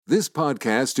This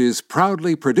podcast is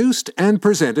proudly produced and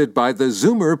presented by the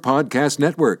Zoomer Podcast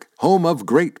Network, home of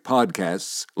great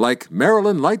podcasts like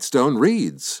Marilyn Lightstone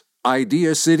Reads,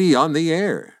 Idea City on the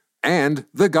Air, and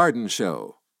The Garden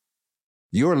Show.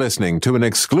 You're listening to an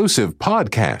exclusive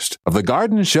podcast of The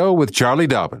Garden Show with Charlie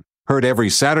Dobbin, heard every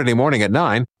Saturday morning at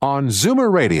 9 on Zoomer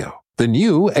Radio, the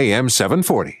new AM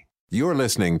 740. You're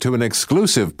listening to an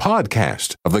exclusive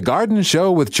podcast of The Garden Show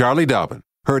with Charlie Dobbin,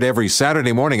 heard every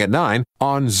Saturday morning at 9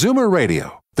 on Zoomer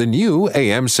Radio, the new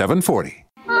AM 740.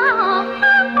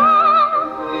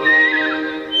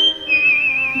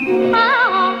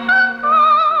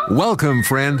 Welcome,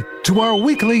 friend, to our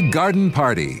weekly garden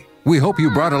party. We hope you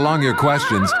brought along your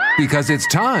questions because it's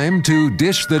time to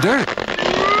dish the dirt.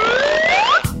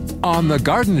 On The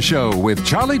Garden Show with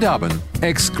Charlie Dobbin,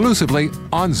 exclusively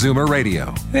on Zoomer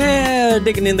Radio. Yeah,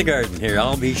 digging in the garden here.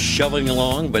 I'll be shoveling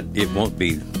along, but it won't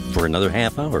be for another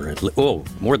half hour. Oh,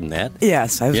 more than that.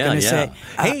 Yes, I was going to say.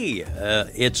 Hey,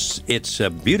 it's a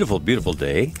beautiful, beautiful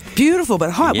day. Beautiful,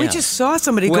 but hot. Yeah. We just saw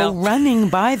somebody go running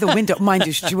by the window. Mind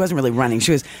you, she wasn't really running.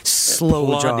 She was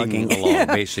slow jogging along,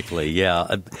 basically,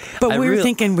 yeah. But we were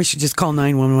thinking we should just call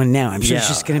 911 now. I'm sure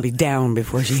she's going to be down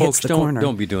before she hits the corner.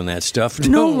 Don't be doing that stuff.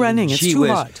 No running. It's too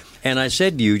hot. And I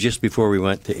said to you just before we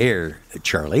went to air,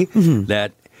 Charlie,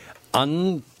 that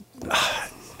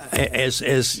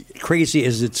as crazy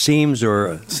as it seems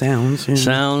or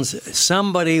sounds,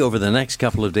 somebody over the next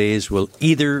couple of days will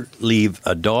either leave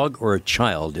a dog or a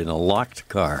child in a locked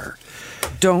car.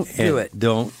 Don't do it.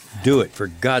 Don't do it, for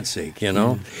God's sake, you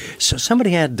know. So somebody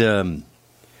had, I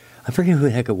forget who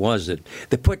the heck it was, that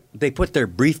they put their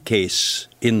briefcase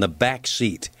in the back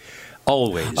seat.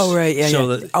 Always. Oh, right, yeah,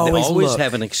 so yeah. They always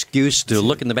have an excuse to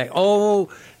look in the back. Oh,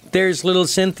 there's little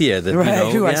Cynthia. That,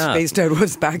 who I spaced out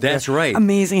was back there. That's right.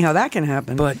 Amazing how that can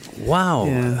happen. But, wow.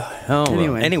 Yeah.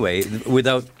 Oh, anyway,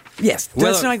 without... Yes,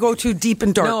 let's not go too deep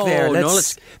and dark there.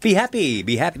 Let's be happy.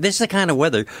 Be happy. This is the kind of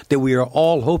weather that we are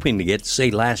all hoping to get, say,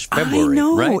 last February. I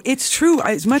know. Right? It's true.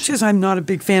 As much as I'm not a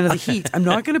big fan of the heat, I'm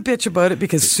not going to bitch about it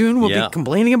because soon we'll be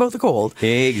complaining about the cold.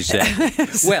 Exactly.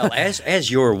 Well,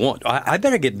 as you're wont, I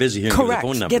better get busy here with the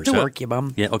phone numbers. Get to work, you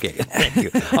bum. Yeah, okay. Thank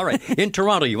you. All right. In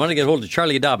Toronto, you want to get hold of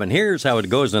Charlie Dobbin. Here's how it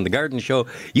goes on The Garden Show.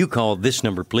 You call this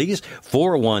number, please,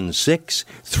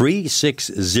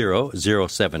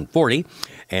 416-360-0740.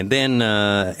 And then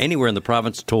anywhere in the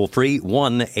province, toll free,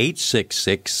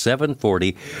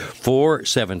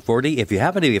 1-866-740-4740. If you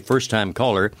happen to be a first-time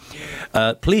caller,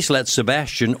 please let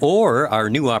Sebastian or our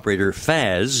new operator,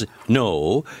 Faz,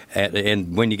 know.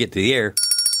 And when you get to the air,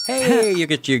 hey, you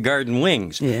get your garden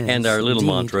wings. Yes, and our little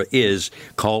mantra is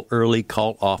call early,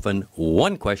 call often,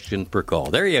 one question per call.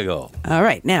 There you go. All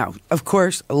right. Now, of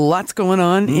course, lots going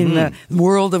on in the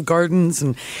world of gardens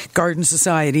and garden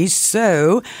societies.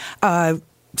 So,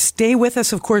 stay with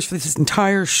us, of course, for this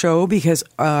entire show because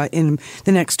in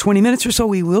the next 20 minutes or so,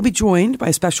 we will be joined by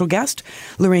a special guest.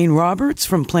 Lorraine Roberts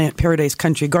from Plant Paradise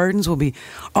Country Gardens will be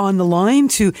on the line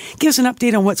to give us an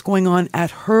update on what's going on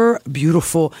at her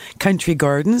beautiful country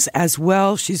gardens. As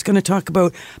well, she's going to talk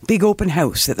about big open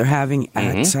house that they're having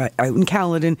at, out in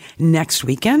Caledon next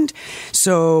weekend.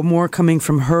 So more coming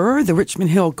from her. The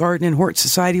Richmond Hill Garden and Hort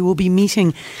Society will be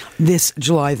meeting this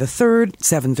July the 3rd,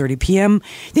 7:30 p.m.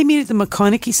 They meet at the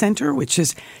McConaughey Center, which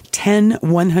is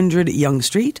 10100 Yonge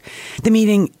Street. The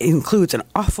meeting includes an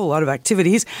awful lot of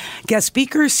activities. Guest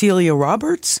speaker Celia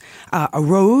Roberts, a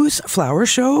rose flower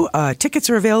show. Tickets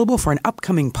are available for an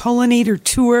upcoming pollinator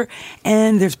tour,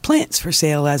 and there's plants for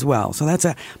sale as well. So that's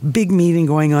a big meeting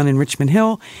going on in Richmond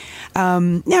Hill.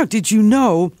 Now, did you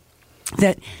know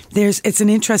that it's an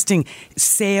interesting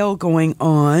sale going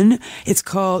on? It's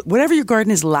called Whatever Your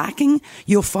Garden is Lacking.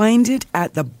 You'll find it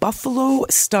at the Buffalo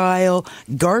Style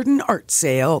Garden Art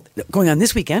Sale going on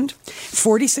this weekend.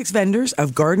 46 vendors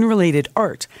of garden-related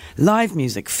art, live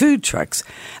music, food trucks,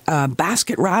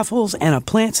 basket raffles, and a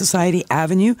Plant Society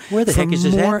Avenue. Where the heck is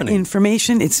this happening? For more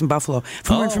information, it's in Buffalo.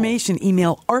 For more information,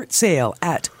 email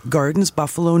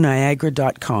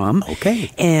artsale@gardensbuffaloniagara.com.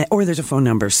 Okay. Or there's a phone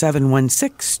number,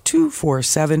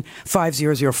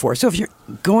 716-247-5004. So if you're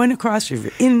going across, if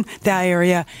you're in that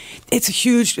area,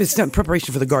 it's done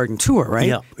preparation for the garden tour, right?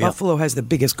 Yeah. Buffalo has the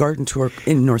biggest garden tour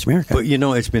in North America. But you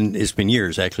know, it's been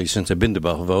years actually since I've been to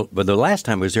Buffalo. But the last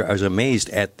time I was there, I was amazed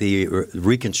at the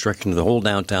reconstruction of the whole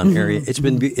downtown area. It's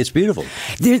beautiful.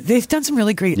 They've done some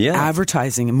really great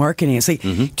advertising and marketing. It's like,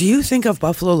 do you think of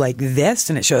Buffalo like this?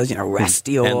 And it shows,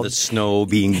 rusty old, and the snow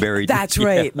being buried. That's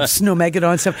right, Snow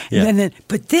Megadon stuff. Yeah. And then,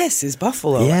 but this is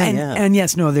Buffalo. And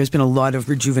yes, there's been a lot of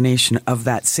rejuvenation of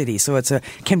that city, so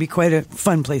can be quite a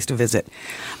fun place to visit.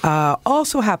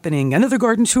 Also happening, another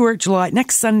garden tour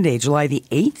next Sunday, July the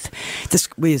 8th.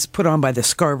 is put on by the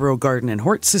Scarborough Garden and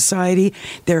Hort Society.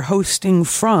 They're hosting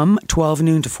from 12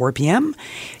 noon to 4 p.m.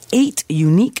 8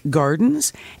 unique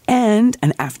gardens and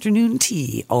an afternoon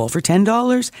tea, all for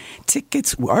 $10.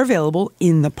 Tickets are available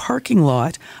in the parking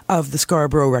lot of the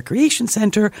Scarborough Recreation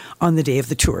Centre on the day of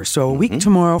the tour. So a week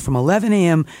tomorrow from 11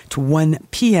 a.m. to 1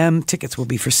 p.m. Tickets will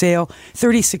be for sale,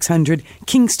 3600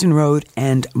 Kingston Road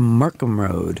and Markham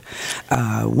Road.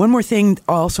 One more thing,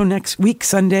 also next week,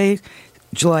 Sunday,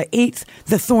 July 8th,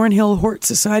 the Thornhill Hort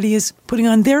Society is putting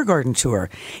on their garden tour.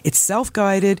 It's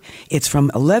self-guided. It's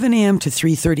from 11 a.m. to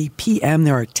 3:30 p.m.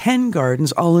 There are 10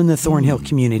 gardens, all in the Thornhill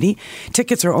community.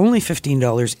 Tickets are only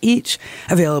 $15 each,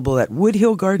 available at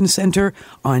Woodhill Garden Centre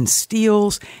on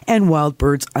Steeles and Wild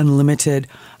Birds Unlimited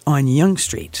on Yonge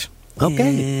Street.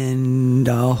 Okay. And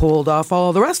I'll hold off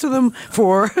all the rest of them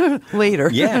for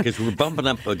later. Yeah, because we're bumping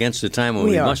up against the time when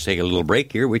we are. must take a little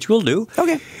break here, which we'll do.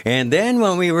 Okay. And then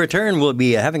when we return, we'll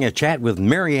be having a chat with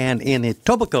Marianne in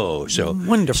Etobicoke. So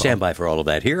Wonderful. stand by for all of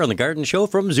that here on The Garden Show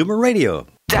from Zoomer Radio.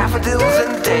 Daffodils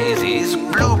and daisies,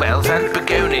 bluebells and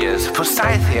begonias,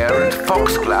 forsythia and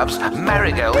foxgloves,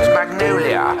 marigolds,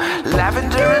 magnolia,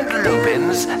 lavender and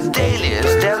lupins,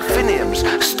 dahlias, delphiniums,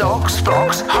 stalks,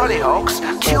 phlox, hollyhocks,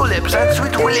 tulips and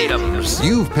sweet williams.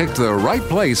 You've picked the right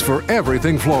place for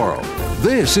everything floral.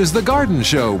 This is The Garden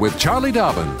Show with Charlie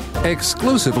Dobbin,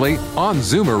 exclusively on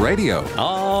Zoomer Radio.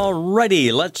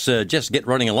 Alrighty, let's just get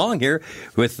running along here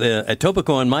with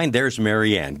Etobicoke in mind. There's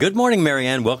Marianne. Good morning,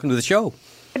 Marianne. Welcome to the show.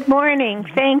 Good morning.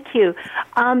 Thank you.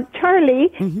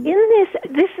 Charlie, in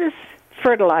this is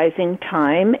fertilizing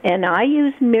time, and I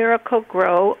use Miracle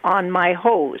Grow on my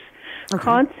hose. Okay.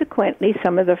 Consequently,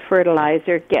 some of the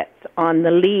fertilizer gets on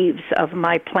the leaves of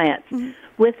my plants.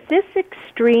 With this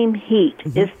extreme heat,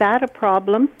 is that a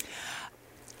problem?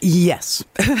 Yes.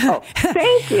 Oh,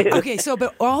 thank you. Okay, so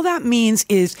but all that means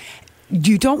is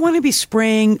you don't want to be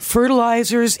spraying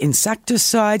fertilizers,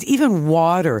 insecticides, even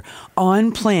water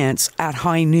on plants at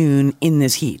high noon in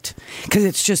this heat because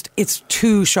it's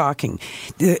too shocking.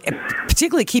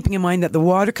 Particularly keeping in mind that the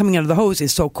water coming out of the hose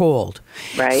is so cold.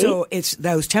 Right. So it's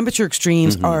those temperature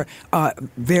extremes are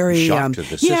very Shock to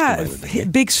the system, I would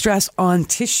think. big stress on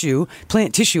tissue,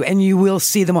 plant tissue, and you will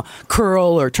see them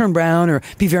curl or turn brown or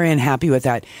be very unhappy with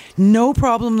that. No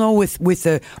problem though with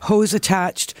the hose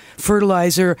attached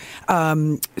fertilizer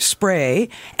spray,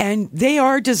 and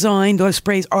those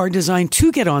sprays are designed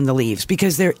to get on the leaves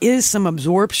because there is some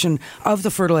absorption of the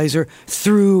fertilizer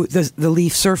through the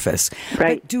leaf surface.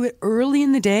 Right. But do it early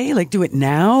in the day, like do it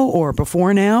now or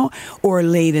before now, or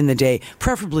late in the day,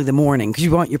 preferably the morning because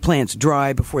you want your plants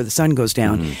dry before the sun goes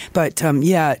down. But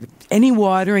any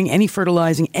watering, any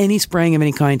fertilizing, any spraying of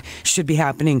any kind should be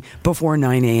happening before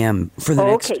 9 a.m. for the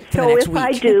next week. So if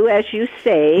I do, as you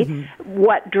say,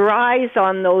 what dries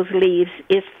on those leaves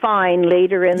is fine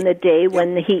later in the day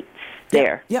when the heat's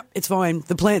there. Yep, it's fine.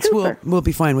 The plants will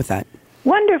be fine with that.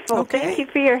 Wonderful. Okay. Thank you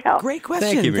for your help. Great question.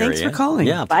 Thank you, Thanks for Marianne. calling.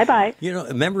 Yeah. Bye-bye. You know,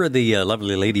 remember the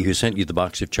lovely lady who sent you the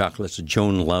box of chocolates,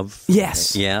 Joan Love?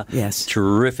 Yes. Yeah. Yes.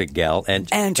 Terrific gal. And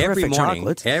terrific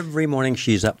chocolates. Every morning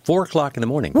she's up 4 o'clock in the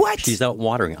morning. What? She's out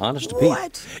watering, honest to Pete.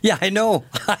 What? Yeah, I know.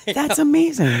 That's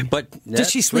amazing. But does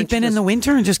she sleep in the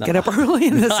winter and just get up early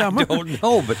in the summer? I don't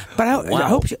know, but I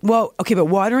hope but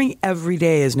watering every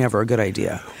day is never a good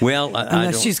idea. Well,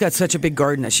 unless she's got such a big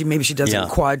garden that maybe she does it in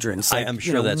quadrants. I'm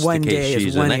sure that's one the case. day is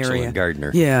She's one an excellent area.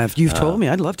 gardener. Yeah, if you've told me,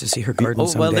 I'd love to see her garden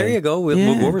someday. Well, there you go.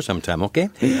 We'll go over sometime, okay?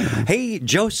 Yeah. Hey,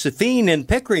 Josephine in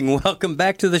Pickering, welcome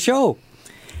back to the show.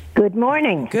 Good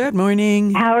morning. Good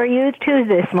morning. How are you two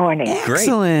this morning?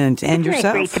 Excellent. And Isn't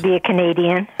yourself? it great to be a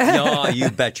Canadian? Oh, you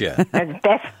betcha.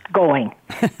 Best going.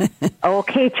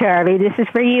 Okay, Charlie, this is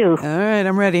for you. All right,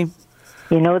 I'm ready.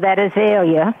 You know that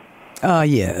azalea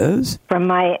Yes.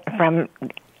 from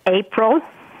April?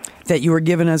 That you were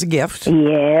given as a gift.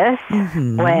 Yes.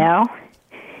 Well,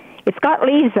 it's got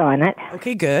leaves on it.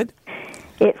 Okay, good.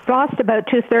 It lost about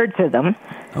 2/3 of them.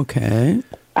 Okay.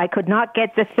 I could not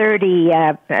get the 30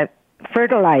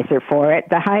 fertilizer for it.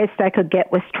 The highest I could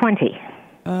get was 20.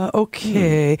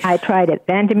 Okay. I tried at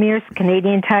Vandermeer's,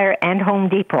 Canadian Tire, and Home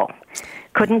Depot.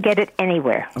 Couldn't get it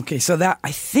anywhere. Okay, so that,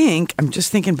 I'm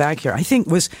just thinking back here. I think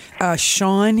was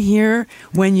Sean here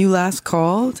when you last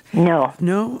called? No.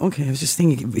 No? Okay, I was just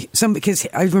thinking, because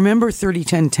I remember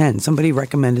 30-10-10. Somebody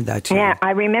recommended that to you. Yeah,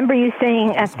 I remember you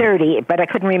saying a 30, but I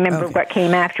couldn't remember what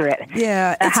came after it.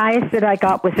 Yeah. The highest that I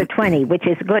got was a 20, which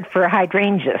is good for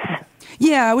hydrangeas.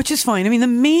 Yeah, which is fine. I mean, the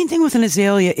main thing with an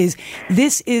azalea is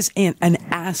this is an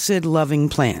acid-loving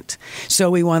plant. So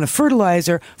we want a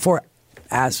fertilizer for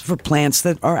for plants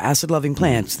that are acid-loving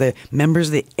plants. The members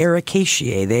of the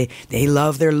Ericaceae, they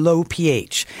love their low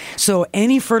pH. So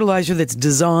any fertilizer that's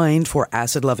designed for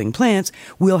acid-loving plants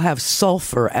will have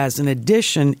sulfur as an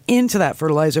addition into that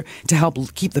fertilizer to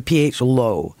help keep the pH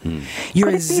low. Could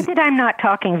it be that I'm not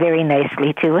talking very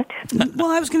nicely to it?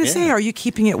 Well, I was going to say, are you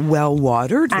keeping it well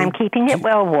watered? I'm keeping it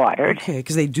well watered. Okay,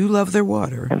 because they do love their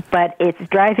water. But it's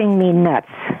driving me nuts.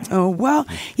 Oh, well,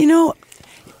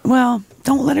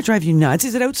 don't let it drive you nuts.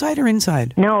 Is it outside or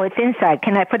inside? No, it's inside.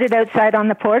 Can I put it outside on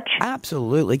the porch?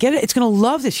 Absolutely. Get it. It's going to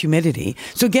love this humidity.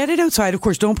 So get it outside. Of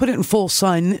course, don't put it in full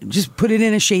sun. Just put it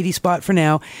in a shady spot for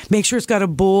now. Make sure it's got a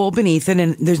bowl beneath it,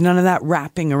 and there's none of that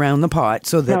wrapping around the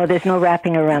pot. No, there's no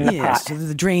wrapping around the pot. So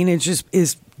the drainage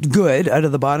is good out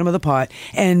of the bottom of the pot,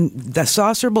 and the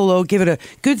saucer below, give it a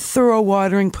good thorough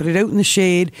watering, put it out in the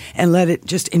shade, and let it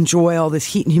just enjoy all this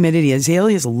heat and humidity.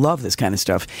 Azaleas love this kind of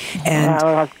stuff.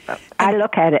 And I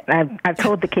look at it, and I've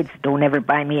told the kids, don't ever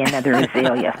buy me another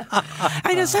azalea.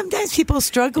 I know sometimes people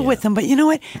struggle with them, but you know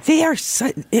what? They are,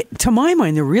 to my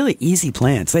mind, they're really easy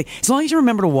plants. As long as you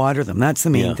remember to water them, that's the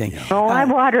main thing. Oh, I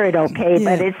water it okay,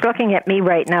 but it's looking at me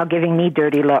right now, giving me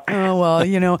dirty looks. Oh,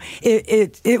 well,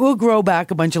 it will grow back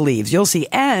a bunch of leaves. You'll see.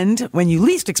 And when you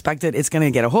least expect it, it's going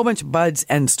to get a whole bunch of buds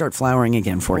and start flowering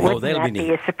again for you. Wouldn't that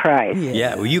be a surprise?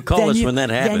 Yeah, well, you call us when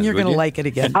that happens. Then you're going to like it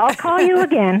again. I'll call you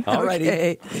again. All righty.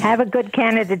 Okay. Have a good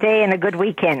Canada Day and a good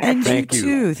weekend. And Thank you you.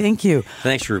 too. Thank you.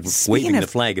 Thanks for waving the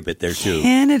flag a bit there, too.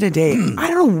 Canada Day. I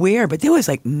don't know where, but there was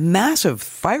like massive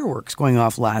fireworks going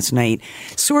off last night,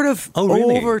 sort of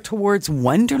over towards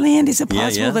Wonderland. Is it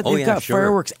possible that they've got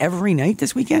fireworks every night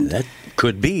this weekend? That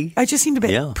could be. I just seemed a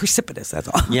bit precipitous, that's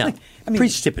all. Yeah,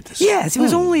 precipitous. Yes, it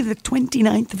was only the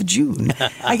 29th of June.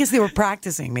 I guess they were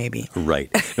practicing, maybe.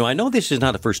 Right. Now, I know this is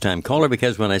not a first-time caller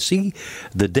because when I see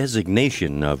the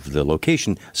designation of the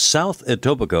location, South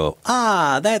Etobicoke,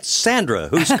 that's Sandra,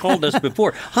 who's called us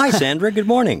before. Hi, Sandra. Good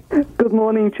morning. Good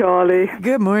morning, Charlie.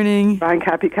 Good morning. Frank,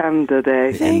 happy Canada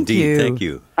Day. Thank you. Thank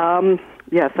you.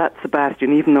 Yes, that's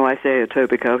Sebastian. Even though I say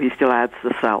Etobicoke, he still adds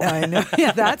the South. I know.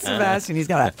 Yeah, that's Sebastian. He's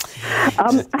got a...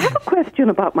 I have a question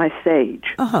about my sage.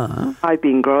 Uh-huh. I've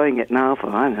been growing it now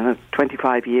for,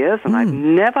 25 years, and I've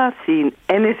never seen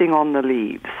anything on the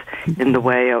leaves in the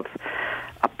way of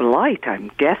a blight, I'm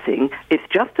guessing. It's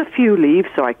just a few leaves,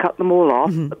 so I cut them all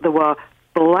off, but there were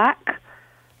black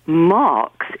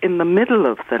marks in the middle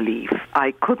of the leaf.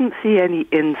 I couldn't see any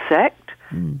insect.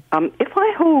 If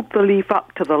I hold the leaf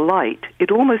up to the light,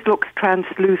 it almost looks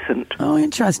translucent. Oh,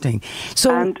 interesting.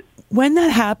 So when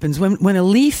that happens, when a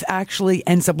leaf actually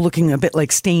ends up looking a bit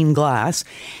like stained glass,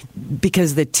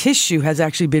 because the tissue has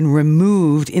actually been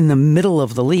removed in the middle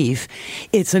of the leaf,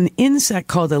 it's an insect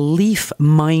called a leaf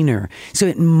miner. So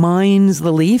it mines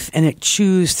the leaf and it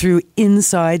chews through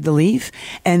inside the leaf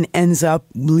and ends up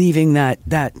leaving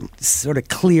that sort of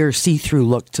clear see-through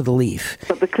look to the leaf.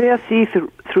 But the clear see-through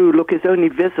look is only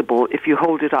visible if you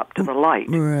hold it up to the light.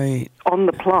 Right. On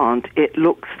the plant, it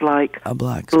looks like a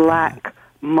black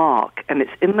mark, and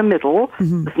it's in the middle.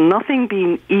 There's nothing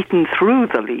being eaten through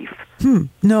the leaf.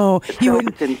 No,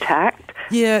 It's intact.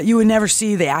 Yeah, you would never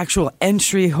see the actual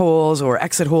entry holes or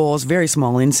exit holes, very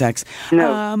small insects.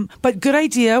 No. But good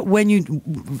idea when you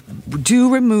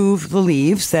do remove the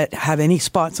leaves that have any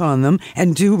spots on them,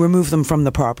 and do remove them from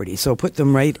the property. So put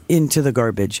them right into the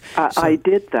garbage. I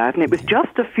did that, and it was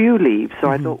just a few leaves, so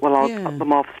I thought, well, I'll cut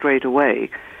them off straight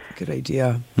away. Good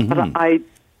idea. But I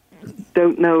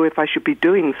don't know if I should be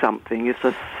doing something. It's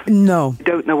just no.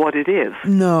 Don't know what it is.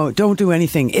 No, don't do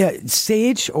anything.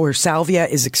 Sage or salvia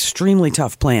is extremely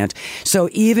tough plant. So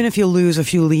even if you lose a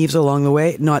few leaves along the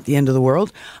way, not the end of the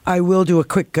world. I will do a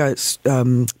quick bit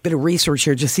of research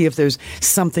here to see if there's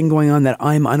something going on that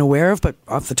I'm unaware of. But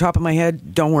off the top of my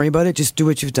head, don't worry about it. Just do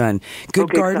what you've done.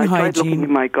 Good garden hygiene. I tried looking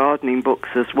in my gardening books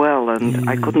as well, and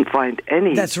I couldn't find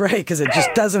any. That's right, because it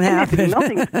just doesn't happen.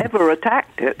 Nothing's ever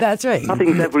attacked it. That's right.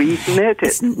 Nothing's ever eaten it.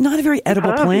 It's not a very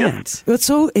edible plant.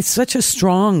 It's such a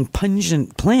strong,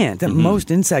 pungent plant that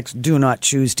most insects do not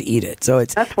choose to eat it. So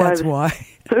that's why. I was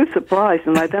so surprised,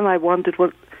 and then I wondered,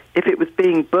 well, if it was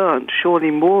being burnt,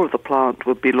 surely more of the plant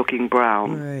would be looking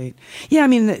brown. Right. Yeah, I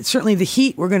mean, certainly the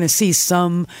heat, we're going to see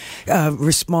some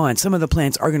response. Some of the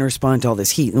plants are going to respond to all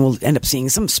this heat, and we'll end up seeing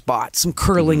some spots, some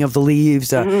curling of the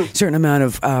leaves, a certain amount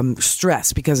of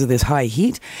stress because of this high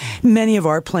heat. Many of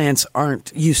our plants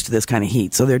aren't used to this kind of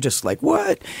heat, so they're just like,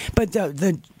 what? But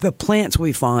the plants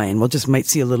we find, we'll just might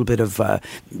see a little bit of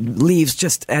leaves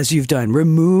just as you've done.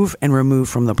 Remove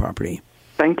from the property.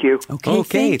 Thank you. Okay,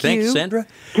 thank thanks, you. Sandra.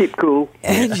 Keep cool.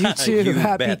 And you too. You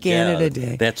Happy bet. Canada Yeah,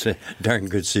 Day. That's a darn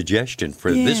good suggestion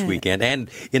for this Yeah. weekend and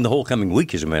in the whole coming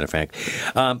week, as a matter of fact.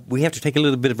 We have to take a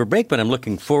little bit of a break, but I'm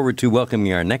looking forward to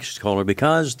welcoming our next caller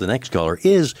because the next caller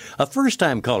is a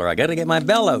first-time caller. I got to get my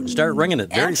bell out and start ringing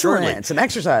it very shortly. Excellent. Some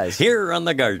exercise. Here on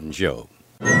The Garden Show.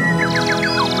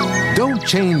 Don't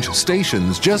change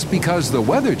stations just because the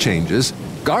weather changes.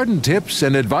 Garden tips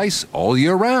and advice all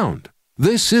year round.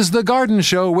 This is The Garden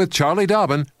Show with Charlie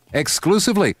Dobbin,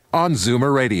 exclusively on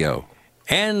Zoomer Radio.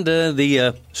 And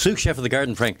the sous chef of the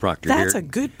garden, Frank Proctor, That's here. a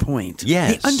good point.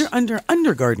 Yes. The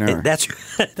under gardener. That's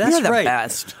You're the right.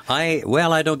 best. I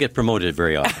don't get promoted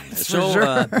very often. for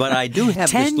sure. But I do have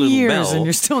 10 this little years bell, and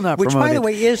you're still not which, by promoted. the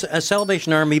way, is a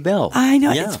Salvation Army bell. I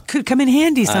know. Yeah. It could come in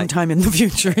handy sometime in the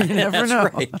future. You never That's know.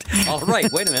 right. All right,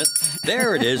 wait a minute.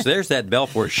 There it is. There's that bell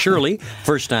for Shirley,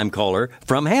 first-time caller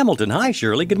from Hamilton. Hi,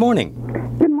 Shirley. Good morning.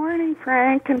 Good morning,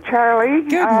 Frank and Charlie.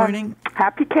 Good morning.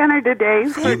 Happy Canada Day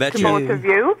You betcha. to both of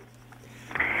you.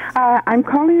 I'm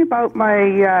calling about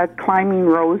my climbing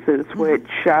roses, which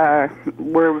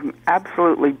were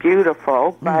absolutely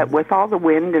beautiful, but with all the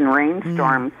wind and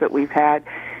rainstorms that we've had,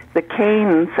 the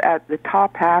canes at the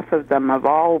top half of them have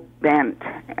all bent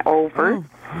over.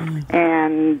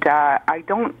 And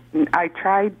I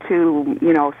tried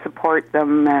to, support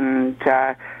them and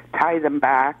tie them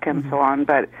back and so on,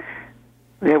 but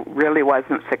it really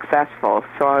wasn't successful.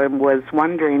 So I was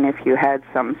wondering if you had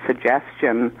some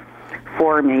suggestion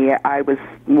for me. I was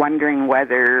wondering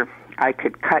whether I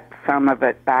could cut some of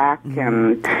it back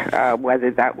and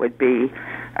whether that would be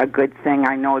a good thing.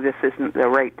 I know this isn't the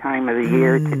right time of the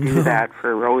year to do that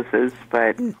for roses,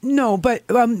 but... No, but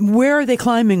where are they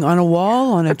climbing? On a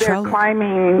wall? On a They're trellis?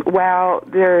 climbing, well,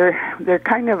 they're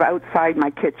kind of outside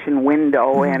my kitchen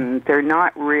window, and they're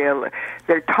not real...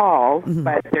 They're tall,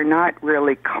 but they're not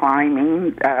really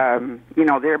climbing.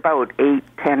 They're about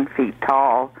 8-10 feet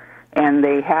tall, and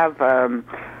they have a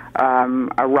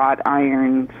wrought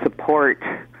iron support,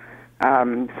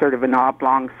 sort of an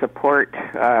oblong support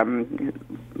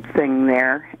thing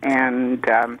there, and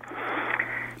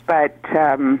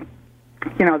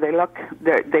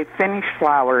they finished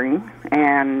flowering,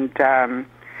 and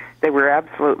they were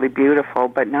absolutely beautiful,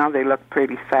 but now they look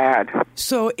pretty sad.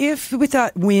 So if with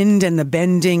that wind and the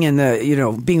bending and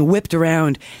the, being whipped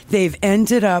around, they've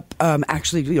ended up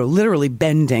actually, literally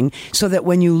bending so that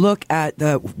when you look at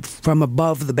from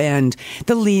above the bend,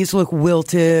 the leaves look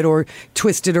wilted or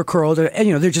twisted or curled.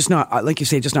 And, they're just not, like you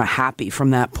say, just not happy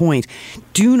from that point.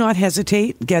 Do not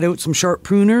hesitate. Get out some sharp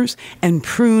pruners and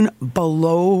prune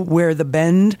below where the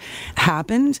bend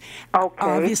happened. Okay.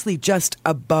 Obviously just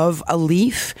above a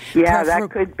leaf. Yeah, that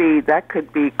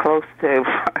could be close to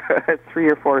 3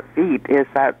 or 4 feet. Is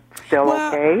that still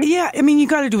okay? Yeah, I mean, you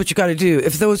got to do what you got to do.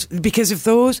 If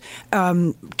those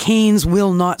canes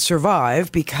will not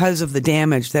survive because of the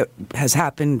damage that has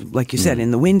happened, like you said,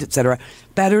 in the wind, etc.,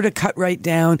 better to cut right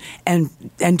down and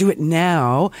do it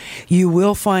now. You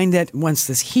will find that once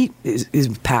this heat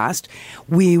is past,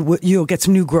 you'll get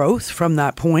some new growth from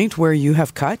that point where you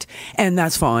have cut, and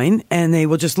that's fine. And they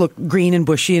will just look green and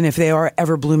bushy. And if they are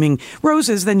ever blooming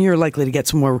roses, then you're likely to get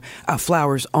some more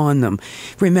flowers on them.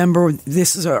 Remember,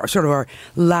 this is sort of our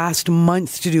last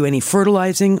month to do any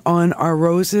fertilizing on our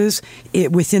roses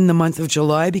within the month of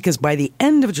July, because by the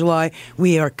end of July,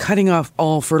 we are cutting off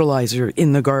all fertilizer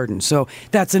in the garden. So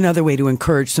that's another way to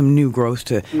encourage some new growth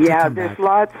to come there's back.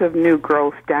 lots of new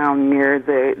growth down near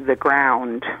the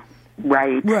ground,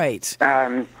 right? Right.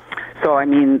 So, I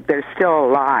mean, they're still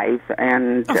alive,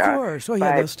 and Of course. Oh,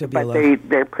 yeah, they'll still be but alive.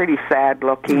 they're pretty sad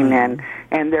looking, and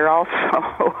they're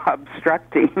also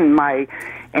obstructing my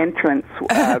entrance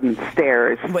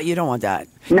stairs. But you don't want that.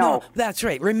 No. That's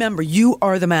right. Remember, you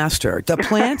are the master. The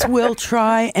plant will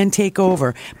try and take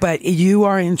over, but you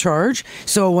are in charge.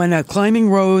 So when a climbing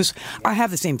rose, I have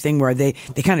the same thing where they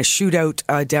kind of shoot out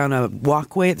down a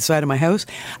walkway at the side of my house,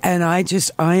 and I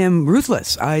am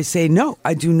ruthless. I say, no,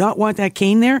 I do not want that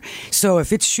cane there. So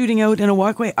if it's shooting out in a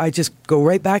walkway, I just go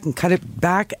right back and cut it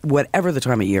back, whatever the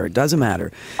time of year. It doesn't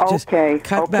matter. Just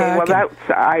cut back. Well,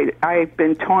 I've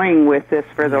been toying with this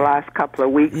for the last couple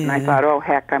of weeks, and I thought, oh,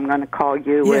 heck, I'm going to call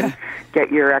you and get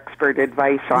your expert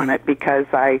advice on it, because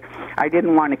I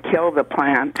didn't want to kill the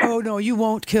plant. Oh, no, you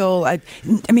won't kill. I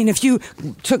mean, if you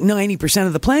took 90%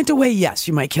 of the plant away, yes,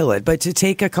 you might kill it. But to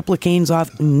take a couple of canes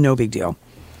off, no big deal.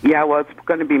 Yeah, well, it's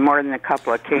going to be more than a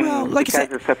couple of canes,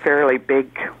 because it's a fairly big...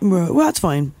 Well, that's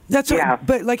fine.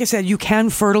 But like I said, you can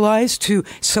fertilize to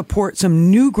support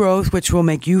some new growth, which will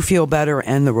make you feel better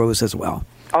and the rose as well.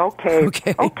 Okay.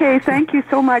 Okay. Thank you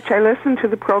so much. I listen to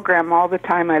the program all the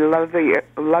time. I love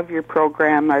your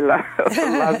program. I love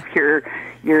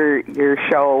your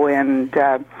show, and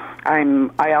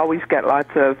I always get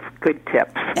lots of good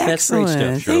tips. That's great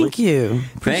stuff, Shirley. Thank you.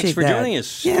 Thanks for joining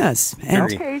us. Yes.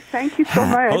 Okay. Thank you so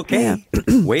much. Okay.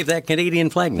 Wave that Canadian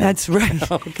flag now. That's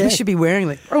right. Okay. We should be wearing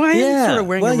I am sort of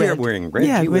wearing well, red. you're wearing red.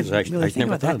 Yeah, I really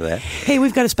never thought of that. Hey,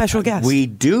 we've got a special guest. We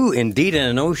do indeed, and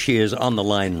I know she is on the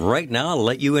line right now. I'll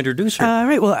let you introduce her. All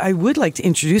right. Well, I would like to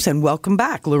introduce and welcome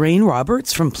back Lorraine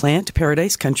Roberts from Plant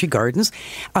Paradise Country Gardens.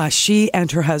 She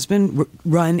and her husband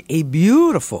run a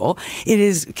beautiful, it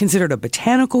is considered a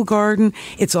botanical garden.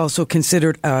 It's also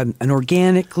considered an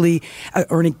organic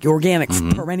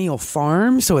perennial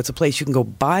farm. So it's a place you can go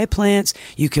buy plants.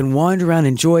 You can wander around,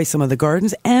 enjoy some of the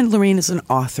gardens. And Lorraine is an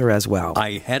author as well.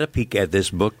 I had a peek at this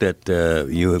book that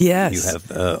you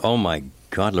have. Oh, my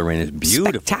God, Lorraine, it's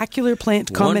beautiful. Spectacular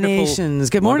plant combinations. Wonderful,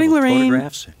 Good morning, Lorraine.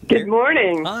 Photographs. Good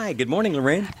morning. Hi, good morning,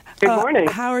 Lorraine. Good morning.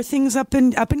 How are things up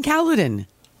in Caledon?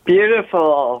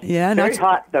 Beautiful. Yeah, very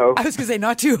hot though. I was going to say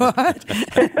not too hot.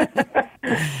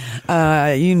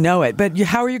 You know it. But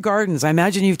how are your gardens? I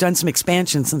imagine you've done some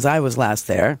expansion since I was last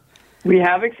there. We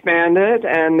have expanded,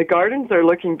 and the gardens are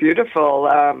looking beautiful.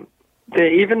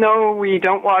 Even though we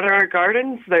don't water our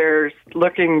gardens, they're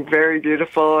looking very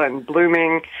beautiful and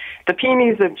blooming. The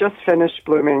peonies have just finished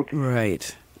blooming.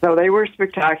 Right. So they were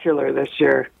spectacular this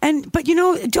year. But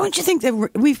don't you think that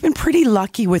we've been pretty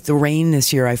lucky with the rain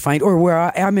this year, I find, or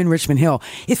where I'm in Richmond Hill,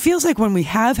 it feels like when we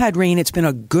have had rain, it's been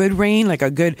a good rain, like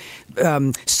a good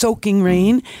soaking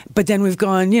rain, but then we've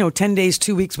gone, 10 days,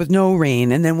 2 weeks with no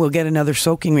rain, and then we'll get another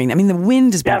soaking rain. I mean, the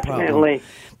wind has been a problem.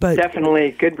 But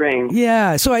definitely good rain.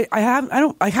 Yeah, so I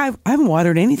haven't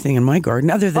watered anything in my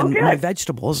garden other than my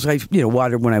vegetables. I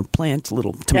water when I plant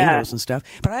little tomatoes and stuff,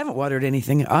 but I haven't watered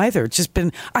anything either. It's just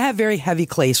been. I have very heavy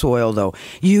clay soil though.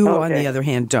 You, on the other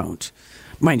hand, don't.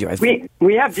 Mind you,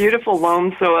 we have beautiful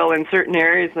loam soil in certain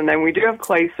areas, and then we do have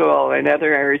clay soil in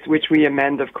other areas, which we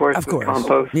amend, of course, with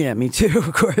compost. Yeah, me too,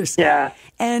 of course. Yeah.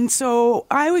 And so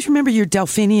I always remember your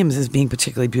delphiniums as being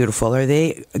particularly beautiful. Are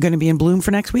they going to be in bloom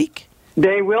for next week?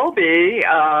 They will be.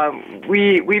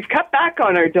 We've cut back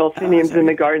on our delphiniums in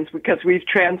the gardens because we've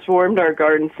transformed our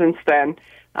garden since then.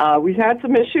 We've had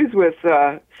some issues with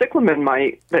cyclamen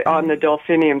mite on the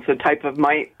delphiniums, a type of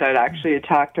mite that actually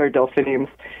attacked our delphiniums.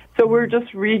 So we're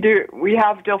just we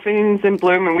have delphiniums in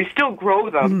bloom, and we still grow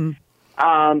them.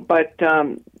 But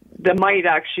the mite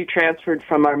actually transferred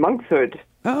from our monkshood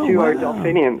to our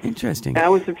delphiniums. Interesting.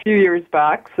 That was a few years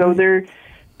back. So they're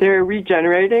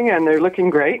regenerating, and they're looking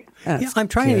great. I'm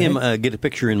trying to get a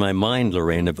picture in my mind,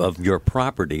 Lorraine, of your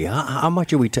property. How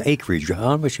much are we to acreage?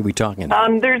 How much are we talking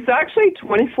about? There's actually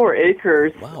 24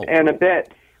 acres and a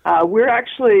bit. We're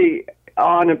actually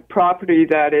on a property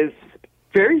that is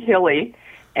very hilly,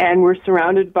 and we're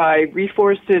surrounded by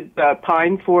reforested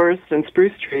pine forests and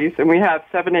spruce trees, and we have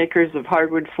 7 acres of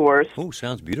hardwood forest. Oh,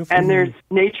 sounds beautiful. And there's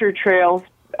nature trails.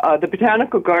 The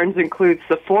botanical gardens includes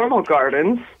the formal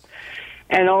gardens,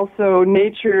 and also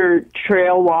nature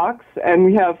trail walks. And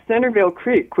we have Centerville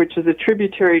Creek, which is a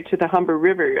tributary to the Humber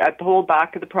River at the whole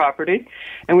back of the property.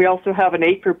 And we also have an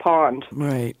acre pond.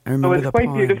 Right. I remember so it's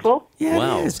quite beautiful. Yeah,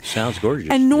 wow. it is. Sounds gorgeous.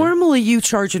 And normally you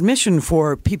charge admission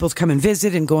for people to come and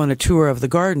visit and go on a tour of the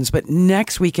gardens, but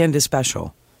next weekend is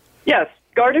special. Yes.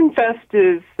 Garden Fest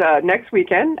is next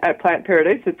weekend at Plant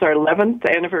Paradise. It's our 11th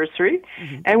anniversary.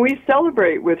 And we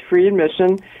celebrate with free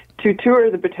admission to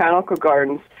tour the botanical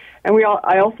gardens. And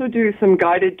I also do some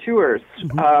guided tours,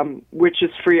 which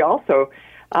is free also.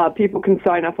 People can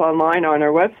sign up online on our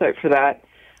website for that.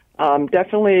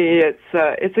 Definitely,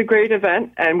 it's a great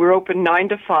event, and we're open 9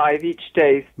 to 5 each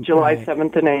day, July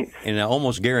 7th and 8th. And I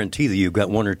almost guarantee that you've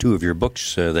got one or two of your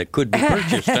books that could be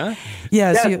purchased, huh?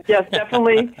 Yes,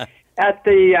 definitely. At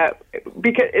the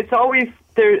because it's always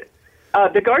there.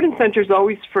 The garden center is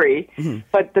always free,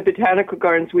 but the botanical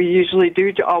gardens, we usually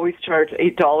do always charge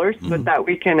 $8, but that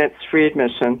weekend it's free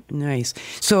admission. Nice.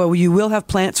 So you will have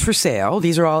plants for sale.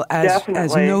 These are all, as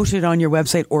noted on your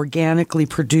website, organically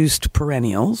produced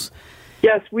perennials.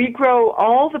 Yes, we grow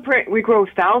we grow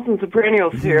thousands of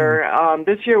perennials here.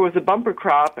 This year was a bumper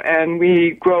crop, and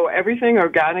we grow everything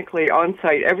organically on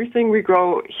site. Everything we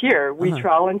grow here, we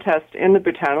trial and test in the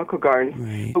botanical gardens.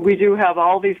 Right. But we do have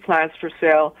all these plants for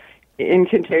sale in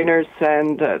containers,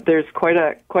 and there's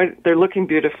they're looking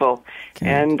beautiful. Okay.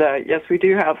 And yes, we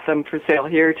do have some for sale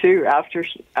here too.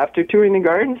 After touring the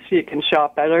gardens, you can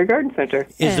shop at our garden center.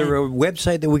 Is there a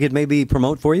website that we could maybe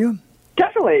promote for you?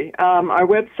 Definitely. Our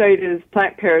website is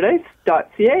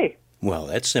plantparadise.ca. Well,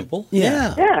 that's simple.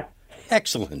 Yeah. Yeah.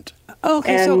 Excellent.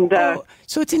 Okay, And,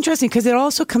 so it's interesting because it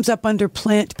also comes up under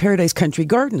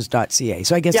plantparadisecountry.gardens.ca.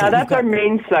 So I guess that's our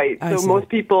main site. So most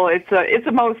people, it's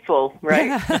a mouthful,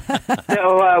 right?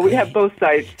 So we have both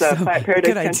sites.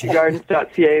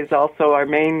 Plantparadisecountry.gardens.ca is also our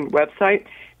main website.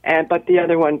 But the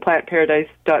other one,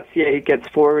 plantparadise.ca, gets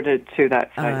forwarded to that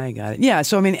site. I got it. Yeah,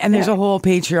 so and there's a whole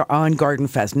page here on Garden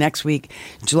Fest next week,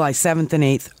 July 7th and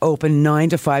 8th, open 9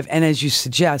 to 5. And as you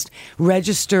suggest,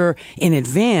 register in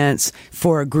advance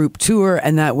for a group tour,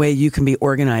 and that way you can be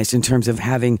organized in terms of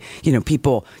having,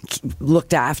 people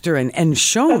looked after and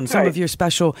shown some of your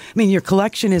special. I mean, your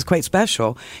collection is quite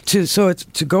special. To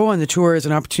go on the tour is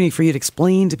an opportunity for you to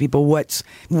explain to people what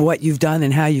you've done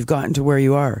and how you've gotten to where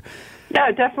you are. Yeah,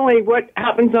 definitely. What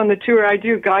happens on the tour, I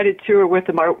do a guided tour with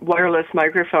a wireless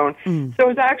microphone. So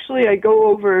it's actually, I go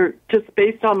over, just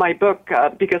based on my book,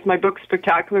 because my book,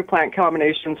 Spectacular Plant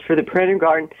Combinations for the Perennial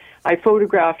Garden, I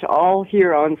photographed all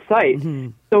here on site.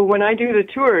 So when I do the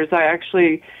tours, I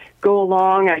actually go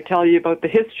along, I tell you about the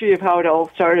history of how it all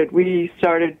started. We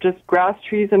started just grass,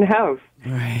 trees, and a house.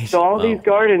 Right. So all these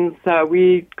gardens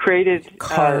we created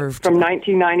from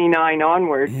 1999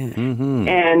 onward.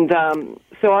 And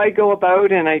so I go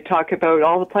about and I talk about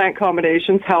all the plant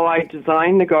combinations, how I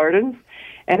design the gardens,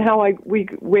 and how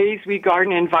ways we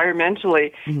garden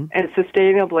environmentally and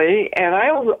sustainably. And I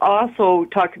also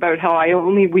talk about how I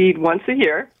only weed once a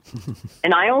year,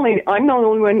 and I'm the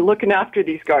only one looking after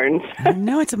these gardens.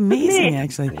 No, it's amazing,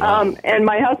 actually. And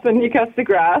my husband, he cuts the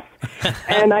grass,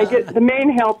 and I get the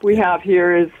main help we have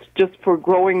here is just for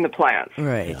growing the plants.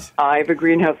 Right. I have a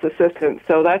greenhouse assistant,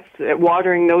 so that's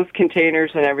watering those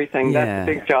containers and everything. That's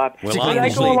a big job. Well, so I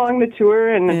go along the tour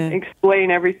and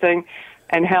explain everything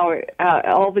and how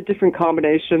all the different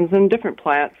combinations and different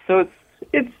plants. So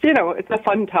it's a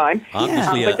fun time.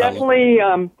 Obviously, but definitely.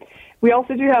 We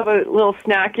also do have a little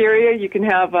snack area. You can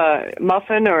have a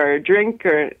muffin or a drink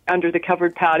or under the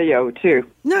covered patio, too.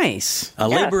 Nice. A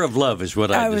labor of love is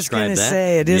what I was describe going to that.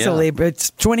 say. It is a labor.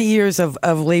 It's 20 years of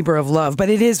labor of love,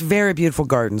 but it is very beautiful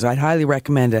gardens. I'd highly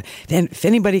recommend it. And if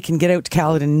anybody can get out to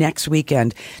Caledon next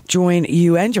weekend, join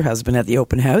you and your husband at the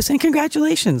open house. And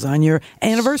congratulations on your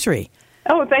anniversary.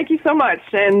 Oh, thank you so much.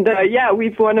 And,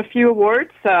 we've won a few awards.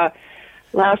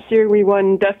 Last year, we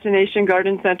won Destination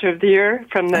Garden Center of the Year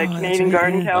from the Canadian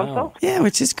Garden Council. Wow. Yeah,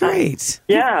 which is great.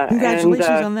 Yeah. Congratulations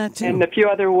on that, too. And a few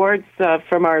other awards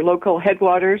from our local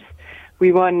headwaters.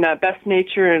 We won Best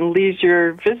Nature and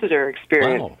Leisure Visitor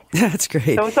Experience. Wow. That's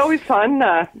great. So it's always fun.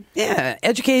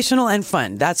 Educational and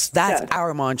fun. That's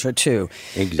our mantra, too.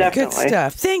 Exactly. Good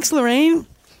stuff. Thanks, Lorraine.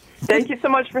 Thank you so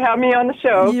much for having me on the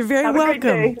show. You're very Have a welcome.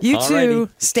 great day. You All too. righty.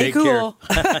 Stay Take cool.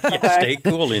 Care. Stay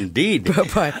cool indeed.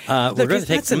 Bye-bye. We're going to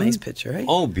take that's a nice picture, right?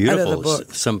 Oh, Out of beautiful! the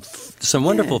book. Some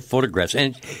wonderful photographs,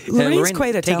 and Lorraine's Lorraine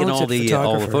quite a taken all talented the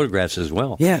photographer. photographs as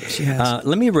well. Yeah, she has.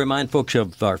 Let me remind folks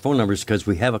of our phone numbers because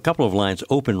we have a couple of lines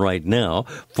open right now: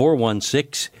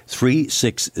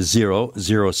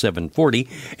 416-360-0740.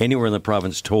 Anywhere in the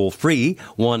province, toll free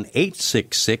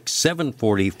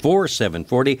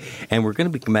 1-866-740-4740. And we're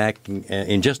going to be back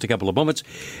in just a couple of moments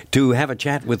to have a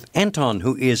chat with Anton,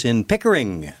 who is in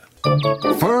Pickering.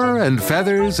 Fur and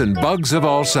feathers and bugs of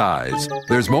all size.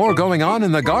 There's more going on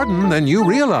in the garden than you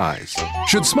realize.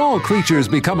 Should small creatures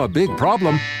become a big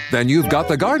problem, then you've got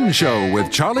The Garden Show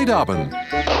with Charlie Dobbin.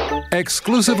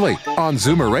 Exclusively on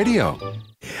Zoomer Radio.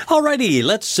 Alrighty,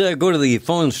 let's go to the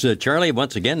phones, Charlie,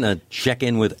 once again, check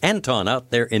in with Anton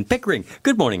out there in Pickering.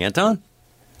 Good morning, Anton.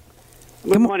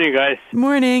 Good morning, guys.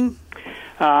 Morning.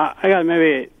 I got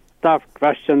maybe a tough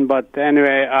question, but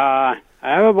anyway, I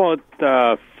have about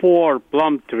 4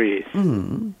 plum trees.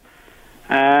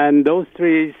 And those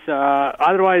trees,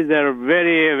 otherwise they're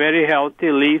very, very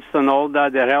healthy, leaves and all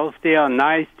that. They're healthy and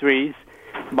nice trees.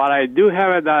 But I do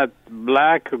have that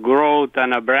black growth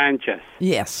on the branches.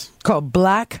 Yes, called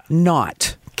black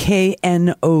knot,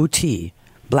 K-N-O-T.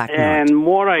 Black knot. And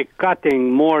more I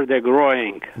cutting, more they're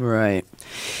growing. Right.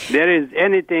 There is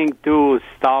anything to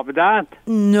stop that?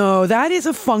 No, that is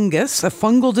a fungus, a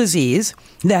fungal disease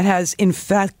that has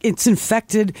it's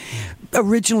infected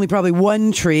originally probably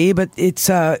one tree, but it's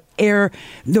the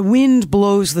wind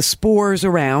blows the spores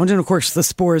around, and of course the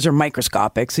spores are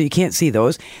microscopic, so you can't see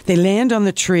those. They land on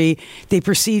the tree, they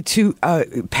proceed to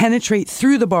penetrate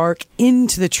through the bark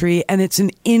into the tree, and it's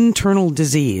an internal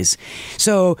disease.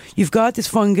 So you've got this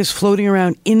fungus floating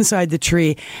around inside the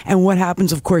tree, and what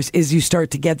happens, of course, is you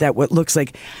start to get that what looks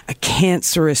like a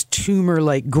cancerous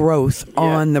tumor-like growth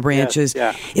on the branches.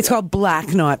 It's called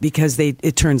black knot because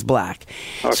it turns black.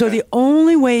 Okay. So the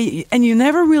only way, and you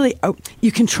never really,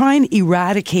 you can try and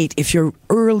eradicate if you're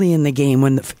early in the game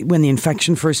when the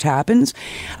infection first happens,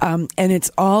 and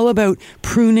it's all about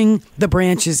pruning the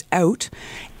branches out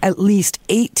at least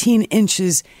 18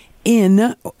 inches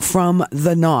in from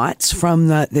the knots, from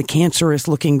the cancerous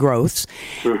looking growths,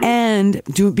 and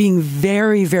being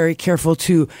very, very careful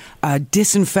to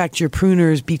disinfect your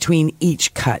pruners between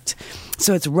each cut.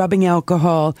 So it's rubbing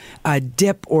alcohol,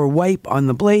 dip or wipe on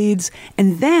the blades,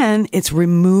 and then it's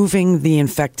removing the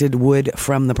infected wood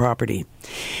from the property.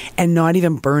 And not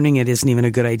even burning it isn't even a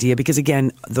good idea because,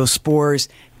 again, those spores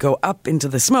go up into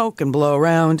the smoke and blow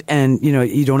around, and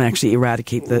you don't actually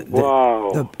eradicate it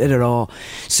at all.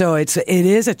 So it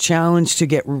is a challenge to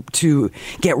get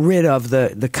rid of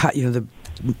the cut,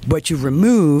 what you've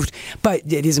removed, but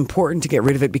it is important to get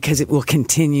rid of it because it will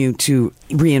continue to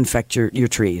reinfect your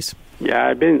trees. Yeah,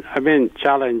 I've been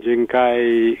challenging.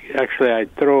 I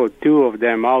throw 2 of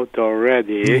them out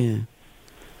already.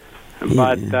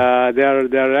 But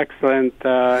they're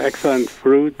excellent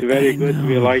fruit, very good.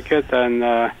 We like it,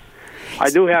 and I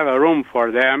do have a room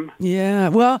for them. Yeah,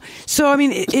 well, so I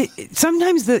mean,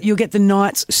 sometimes you'll get the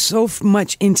knots so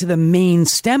much into the main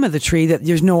stem of the tree that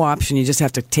there's no option. You just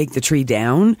have to take the tree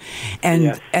down,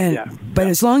 but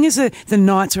as long as the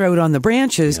knots are out on the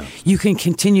branches, you can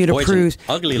continue to prune. It's an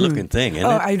ugly looking thing, isn't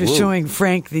it? I was showing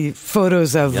Frank the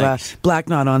photos of black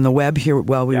knot on the web here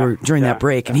while we were during that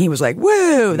break, and he was like,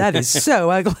 "Whoa, that is so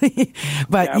ugly."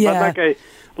 But but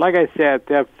like I said,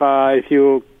 if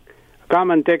you come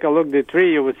and take a look at the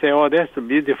tree, you would say, "Oh, that's a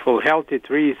beautiful, healthy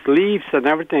tree. Leaves and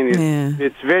everything.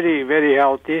 It's very, very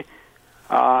healthy."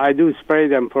 I do spray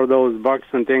them for those bugs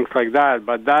and things like that,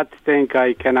 but that stink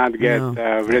I cannot get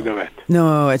rid of it.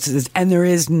 No, and there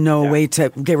is no way to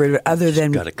get rid of it other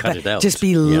than gotta cut it out. Just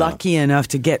be lucky enough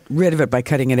to get rid of it by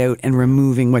cutting it out and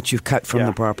removing what you've cut from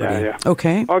the property.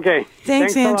 Okay. Okay.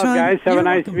 Thanks a Anton. lot, guys. Have a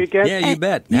nice weekend. Yeah, you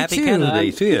bet. Happy Canada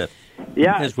Day to you.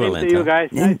 Yeah, as well, to you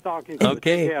guys. Nice talking to you.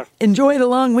 Okay. Enjoy the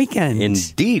long weekend.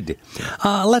 Indeed.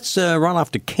 Let's run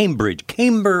off to Cambridge.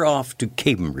 Camber off to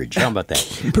Cambridge. How about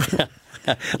that?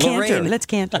 Lorraine. Let's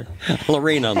canter.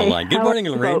 Lorraine on the line. Good morning,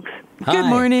 Lorraine. Hi. Good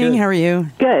morning. Good. How are you?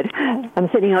 Good. I'm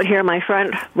sitting out here in my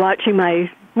front watching my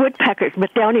woodpeckers,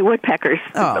 but downy woodpeckers.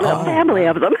 A little family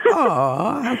of them.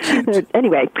 Oh, how cute.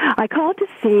 Anyway, I called to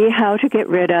see how to get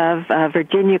rid of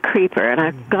Virginia creeper,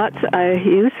 and I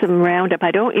use some Roundup.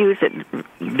 I don't use it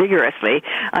vigorously.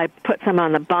 I put some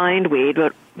on the bindweed,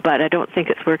 but I don't think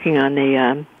it's working on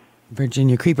the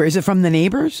Virginia creeper. Is it from the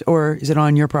neighbors or is it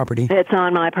on your property? It's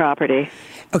on my property.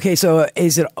 Okay, so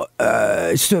is it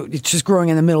so it's just growing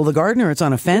in the middle of the garden, or it's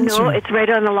on a fence? No, it's right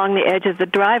along the edge of the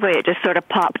driveway. It just sort of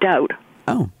popped out.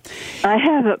 Oh. I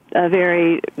have a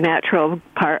very natural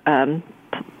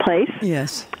place.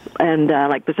 Yes. And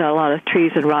there's a lot of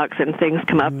trees and rocks and things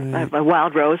come up. I have a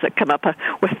wild rose that come up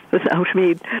without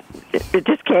me. It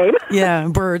just came. Yeah,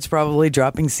 birds probably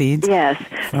dropping seeds. Yes.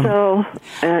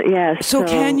 Yes. So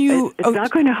can you... It's not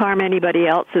going to harm anybody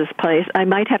else's place. I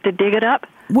might have to dig it up.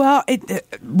 Well,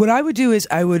 what I would do is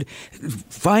I would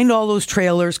find all those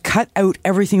trailers, cut out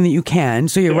everything that you can,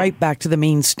 so you're right back to the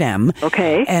main stem.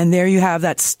 Okay. And there you have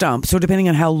that stump. So depending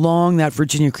on how long that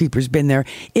Virginia creeper's been there,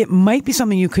 it might be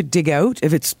something you could dig out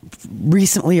if it's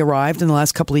recently arrived in the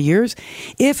last couple of years.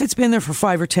 If it's been there for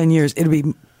 5 or 10 years, it'll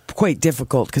be quite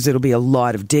difficult because it'll be a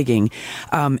lot of digging.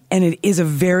 And it is a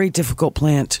very difficult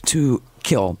plant to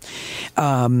kill.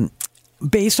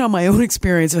 Based on my own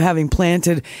experience of having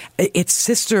planted its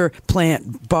sister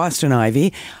plant, Boston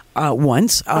ivy,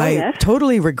 once, I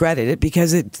totally regretted it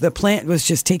because the plant was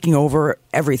just taking over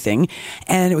everything,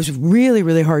 and it was really,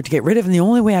 really hard to get rid of. And the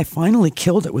only way I finally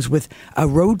killed it was with a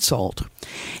road salt.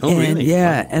 Oh, really?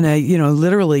 Yeah, and I,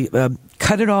 literally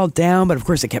cut it all down, but of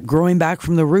course it kept growing back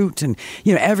from the root. And,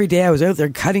 every day I was out there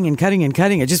cutting and cutting and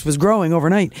cutting. It just was growing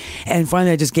overnight. And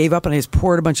finally I just gave up and I just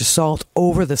poured a bunch of salt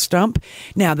over the stump.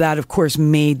 Now that, of course,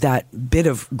 made that bit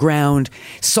of ground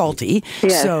salty.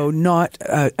 Yes. So not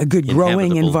a good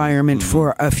growing environment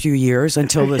for a few years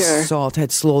until the salt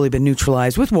had slowly been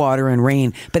neutralized with water and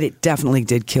rain. But it definitely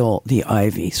did kill the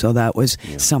ivy. So that was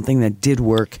something that did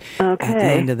work at the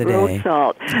end of the day. Road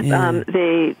salt. Yeah.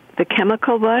 The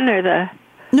chemical one or the...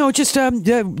 No, just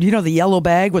the yellow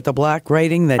bag with the black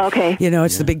writing. That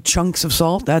it's the big chunks of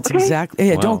salt. That's exactly.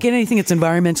 Yeah, don't get anything that's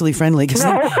environmentally friendly because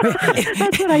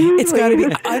that's what I usually. It's got to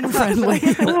be unfriendly.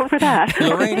 Go for that.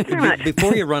 Lorraine,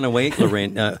 before you run away,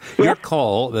 Lorraine, your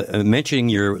call mentioning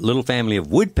your little family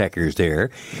of woodpeckers there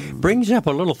brings up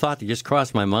a little thought that just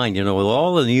crossed my mind. With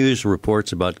all the news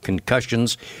reports about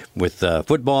concussions with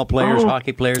football players,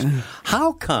 hockey players,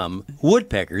 how come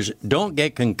woodpeckers don't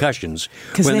get concussions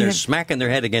when they're smacking their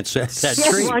head against that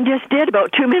tree? One just did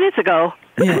about 2 minutes ago.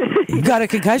 Yeah. You got a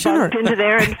concussion? Bumped into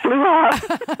there and flew off.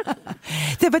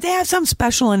 But they have some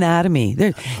special anatomy.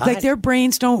 Their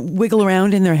brains don't wiggle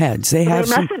around in their heads. They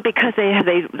mustn't because they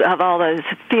have all this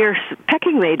fierce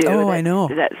pecking they do. Oh, I know.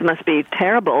 That must be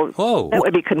terrible. Whoa. That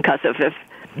would be concussive.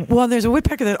 Well, there's a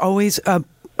woodpecker that always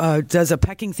does a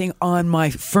pecking thing on my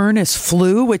furnace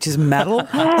flue, which is metal.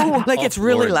 It's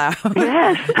really loud.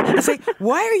 Yes. It's like,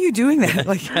 why are you doing that?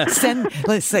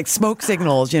 It's like smoke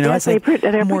signals, Yes, it's like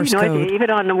they're Morse code. even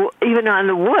on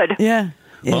the wood. Yeah.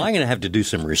 Well, I'm going to have to do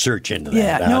some research into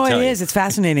that. Yeah, no, it is. It's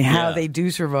fascinating how they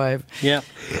do survive. Yeah.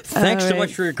 Thanks so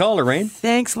much for your call, Lorraine.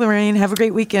 Thanks, Lorraine. Have a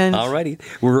great weekend. All righty.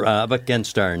 We're up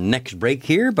against our next break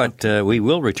here, but we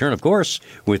will return, of course,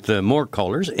 with more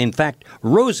callers. In fact,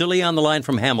 Rosalie on the line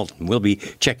from Hamilton. We'll be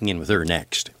checking in with her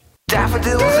next.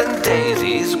 Daffodils and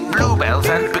daisies, bluebells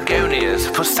and begonias,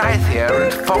 forsythia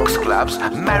and foxgloves,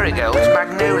 marigolds,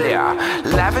 magnolia,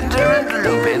 lavender and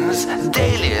lupins,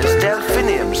 dahlias,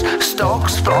 delphiniums,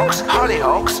 stalks, phlox,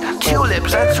 hollyhocks,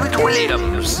 tulips and sweet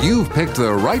williams. You've picked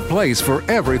the right place for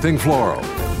everything floral.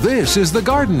 This is The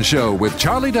Garden Show with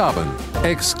Charlie Dobbin,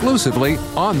 exclusively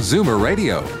on Zoomer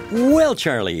Radio. Well,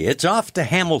 Charlie, it's off to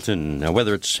Hamilton. Now,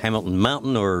 whether it's Hamilton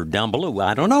Mountain or down below,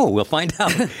 I don't know. We'll find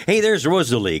out. Hey, there's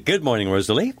Rosalie. Good morning,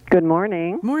 Rosalie. Good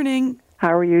morning. Morning.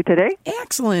 How are you today?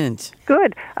 Excellent.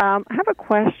 Good. I have a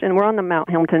question. We're on the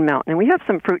Hamilton Mountain, and we have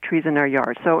some fruit trees in our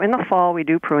yard. So in the fall, we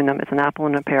do prune them. It's an apple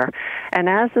and a pear. And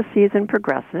as the season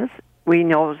progresses, we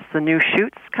notice the new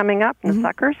shoots coming up, the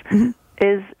suckers. Mm-hmm.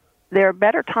 Is there a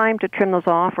better time to trim those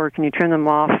off, or can you trim them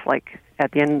off like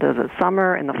at the end of the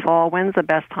summer, in the fall? When's the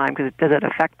best time? Does it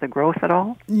affect the growth at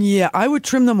all? Yeah, I would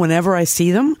trim them whenever I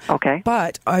see them. Okay.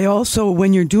 But I also,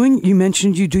 when you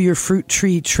mentioned you do your fruit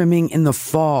tree trimming in the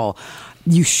fall.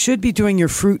 You should be doing your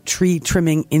fruit tree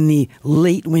trimming in the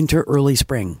late winter, early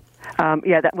spring.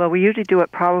 We usually do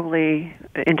it probably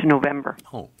into November.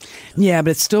 Oh. Yeah,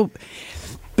 but it's still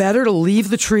better to leave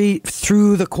the tree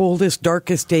through the coldest,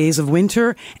 darkest days of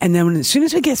winter. And then as soon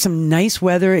as we get some nice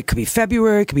weather, it could be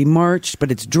February, it could be March,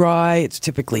 but it's dry, it's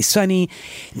typically sunny,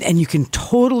 and you can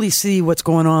totally see what's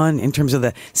going on in terms of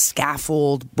the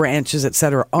scaffold, branches,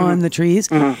 etc. on the trees.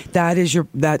 Mm-hmm.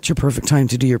 That's your perfect time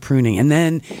to do your pruning. And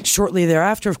then shortly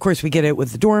thereafter, of course, we get it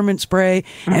with the dormant spray,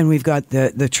 and we've got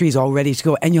the trees all ready to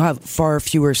go. And you'll have far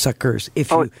fewer suckers if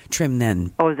you trim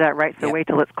then. Oh, is that right? So wait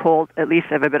till it's cold, at least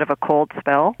have a bit of a cold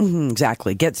spell?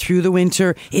 Exactly. Get through the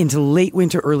winter, into late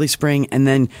winter, early spring, and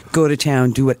then go to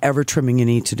town, do whatever trimming you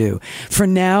need to do. For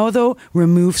now, though,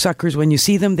 remove suckers when you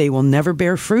see them. They will never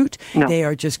bear fruit. No. They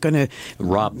are just going to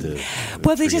rob the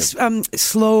they just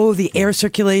slow the air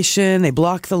circulation. They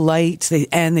block the light,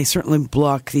 and they certainly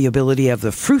block the ability of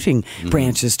the fruiting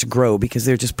branches to grow because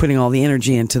they're just putting all the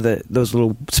energy into those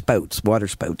little spouts, water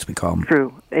spouts we call them.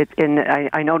 True.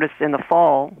 I noticed in the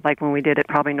fall, like when we did it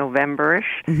probably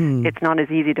November-ish, it's not as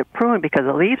easy to prune because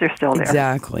the leaves are still there.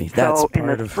 Exactly. So in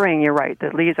the spring, you're right, the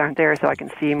leaves aren't there, so I can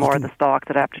see more of the stalks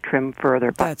that I have to trim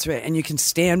further. That's right. And you can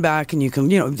stand back and you can,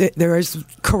 there is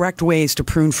correct ways to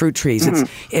prune fruit trees.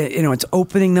 It's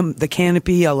opening the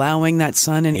canopy, allowing that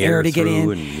sun and air to get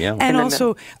in. And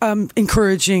also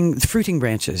encouraging fruiting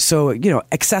branches. So,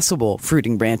 accessible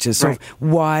fruiting branches. So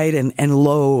wide and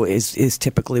low is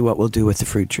typically what we'll do with the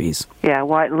fruit trees. Yeah,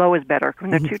 low is better.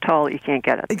 When they're too tall, you can't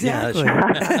get it. Exactly.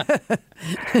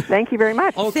 Thank you very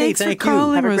much. Okay, Thanks for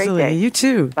calling, Have a Rosalie. great day. You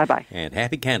too. Bye-bye. And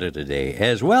happy Canada Day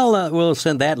as well. We'll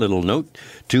send that little note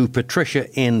to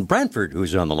Patricia in Brantford,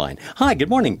 who's on the line. Hi, good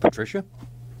morning, Patricia.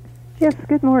 Yes,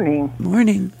 good morning.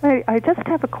 Morning. I just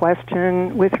have a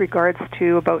question with regards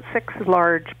to about 6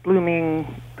 large blooming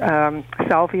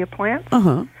salvia plants.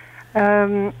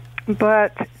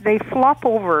 But they flop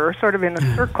over sort of in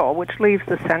a circle, which leaves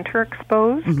the center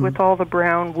exposed with all the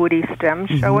brown woody stems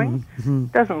showing.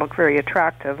 Doesn't look very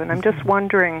attractive. And I'm just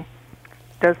wondering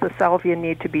does the salvia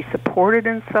need to be supported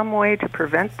in some way to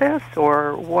prevent this,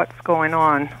 or what's going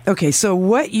on? Okay, so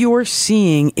what you're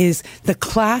seeing is the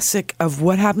classic of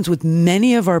what happens with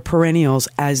many of our perennials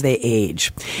as they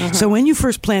age. So when you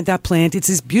first plant that plant, it's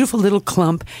this beautiful little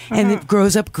clump, and it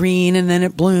grows up green, and then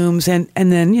it blooms, and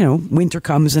then, winter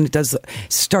comes and it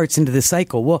starts into the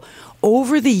cycle. Well,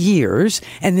 over the years,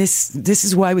 and this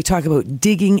is why we talk about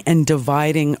digging and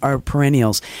dividing our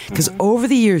perennials, because over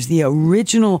the years, the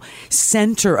original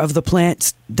center of the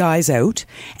plant dies out,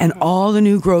 and all the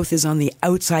new growth is on the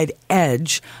outside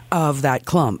edge of that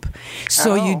clump.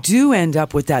 So you do end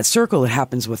up with that circle. It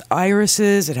happens with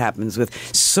irises. It happens with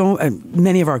so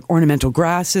many of our ornamental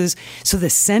grasses. So the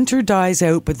center dies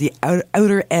out, but the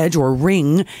outer edge or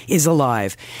ring is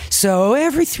alive. So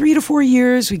every 3 to 4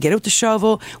 years, we get out the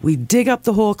shovel, we dig up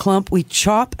the whole clump, we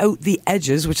chop out the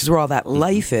edges, which is where all that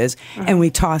life is, and we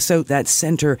toss out that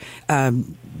center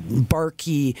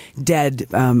barky, dead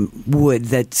wood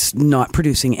that's not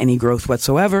producing any growth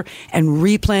whatsoever, and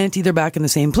replant either back in the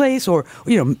same place or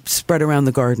spread around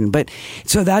the garden. But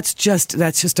so that's just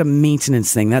a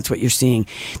maintenance thing. That's what you're seeing.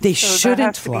 They shouldn't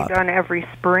that has flop. to be done every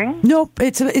spring? Nope,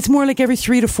 it's more like every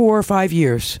 3 to 4 or 5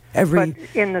 years. But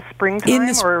in the springtime? In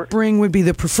the spring would be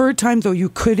the preferred time, though you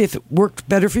could, if it worked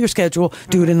better for your schedule,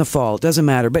 do it in the fall. It doesn't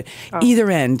matter. But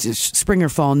either end, spring or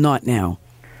fall, not now.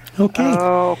 Okay.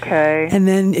 Okay. And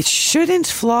then it shouldn't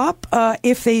flop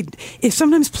if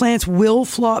sometimes plants will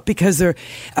flop because they're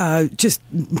just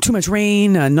too much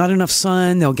rain, not enough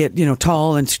sun. They'll get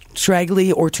tall and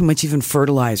straggly, or too much even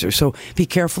fertilizer. So be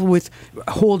careful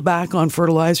hold back on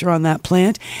fertilizer on that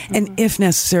plant. And if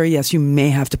necessary, yes, you may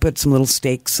have to put some little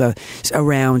stakes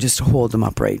around just to hold them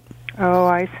upright. Oh,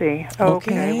 I see.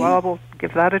 Okay. Well, we'll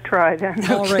give that a try then.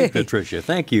 All right, Patricia.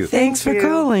 Thank you. Thanks for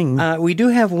calling. We do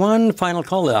have one final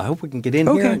call. I hope we can get in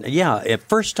here. Yeah, a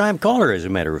first-time caller, as a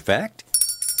matter of fact.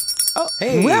 Oh,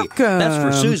 hey, welcome. That's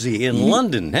for Susie in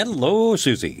London. Hello,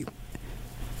 Susie.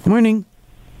 Morning.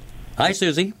 Hi,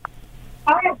 Susie.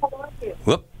 Hi, how are you?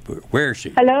 Whoop, where is she?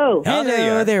 Hello. Oh,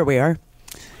 Hello, there we are.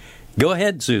 Go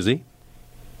ahead, Susie.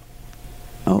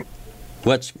 Oh.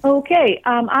 What's... Okay,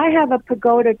 I have a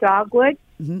pagoda dogwood.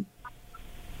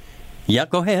 Yeah,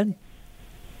 go ahead.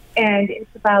 And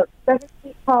it's about 7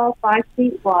 feet tall, 5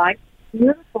 feet wide.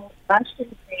 Beautiful, lush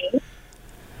and green.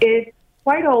 It's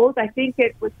quite old. I think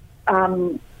it was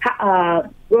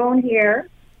grown here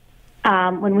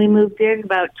when we moved in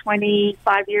about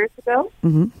 25 years ago.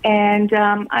 And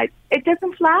it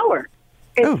doesn't flower.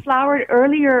 It flowered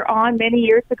earlier on many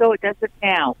years ago. It doesn't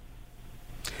now.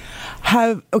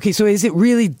 Okay, so is it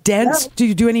really dense? Hello? Do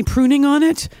you do any pruning on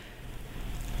it?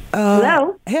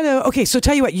 Hello? Hello. Okay, so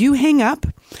tell you what, you hang up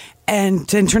and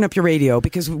turn up your radio,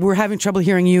 because we're having trouble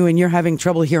hearing you and you're having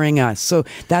trouble hearing us. So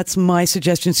that's my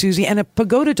suggestion, Susie. And a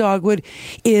pagoda dogwood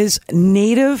is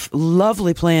native,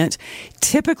 lovely plant,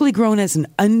 typically grown as an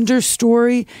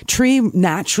understory tree,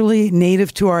 naturally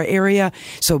native to our area.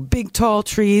 So big, tall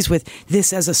trees with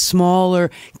this as a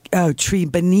smaller tree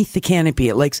beneath the canopy.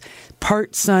 It likes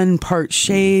part sun, part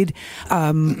shade.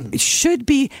 It should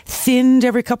be thinned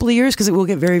every couple of years because it will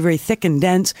get very, very thick and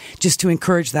dense, just to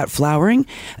encourage that flowering.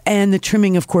 And the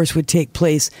trimming, of course, would take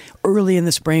place early in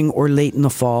the spring or late in the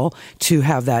fall to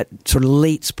have that sort of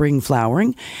late spring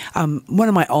flowering. One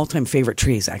of my all-time favorite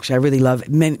trees, actually. I really love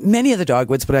many of the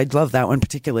dogwoods, but I love that one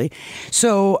particularly.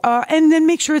 So, and then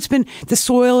make sure the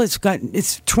soil, it's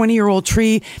 20-year-old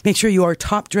tree. Make sure you are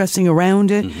top dressing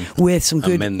around it with some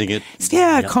good... Amending it.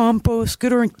 Yeah, compost,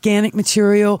 good organic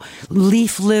material,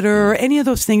 leaf litter, any of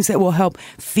those things that will help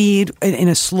feed in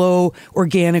a slow,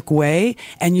 organic way,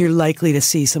 and you're likely to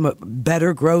see some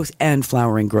better growth and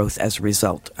flowering growth as a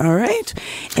result. All right?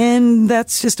 And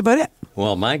that's just about it.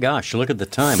 Well, my gosh, look at the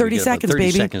time. 30 We got seconds, about 30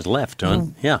 baby. seconds left, huh?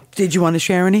 Yeah. Did you want to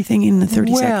share anything in the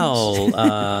 30 seconds?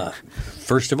 Well,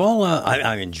 first of all,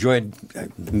 I enjoyed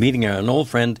meeting an old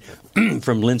friend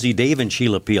from Lindsay. Dave and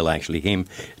Sheila Peel actually came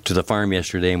to the farm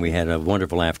yesterday, and we had a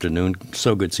wonderful afternoon.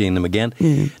 So good seeing them again.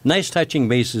 Nice touching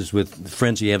bases with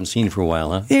friends you haven't seen for a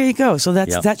while, huh? There you go. So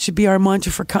that should be our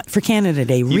mantra for Canada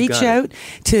Day. Reach out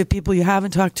to people you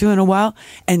haven't talked to in a while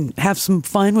and have some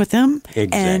fun with them. Exactly.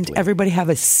 And everybody have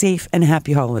a safe and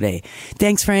happy holiday.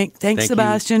 Thanks, Frank. Thanks,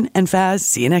 Sebastian and Faz.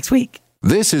 See you next week.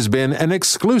 This has been an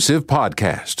exclusive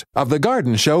podcast of The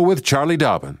Garden Show with Charlie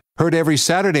Dobbin. Heard every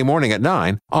Saturday morning at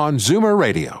 9 on Zoomer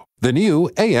Radio, the new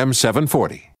AM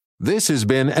 740. This has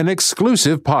been an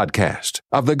exclusive podcast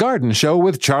of The Garden Show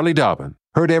with Charlie Dobbin.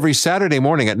 Heard every Saturday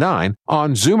morning at 9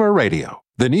 on Zoomer Radio,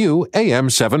 the new AM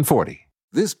 740.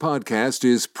 This podcast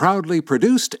is proudly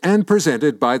produced and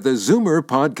presented by the Zoomer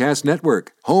Podcast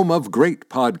Network, home of great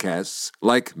podcasts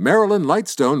like Marilyn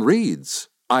Lightstone Reads,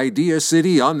 Idea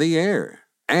City on the Air,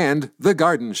 and The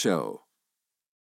Garden Show.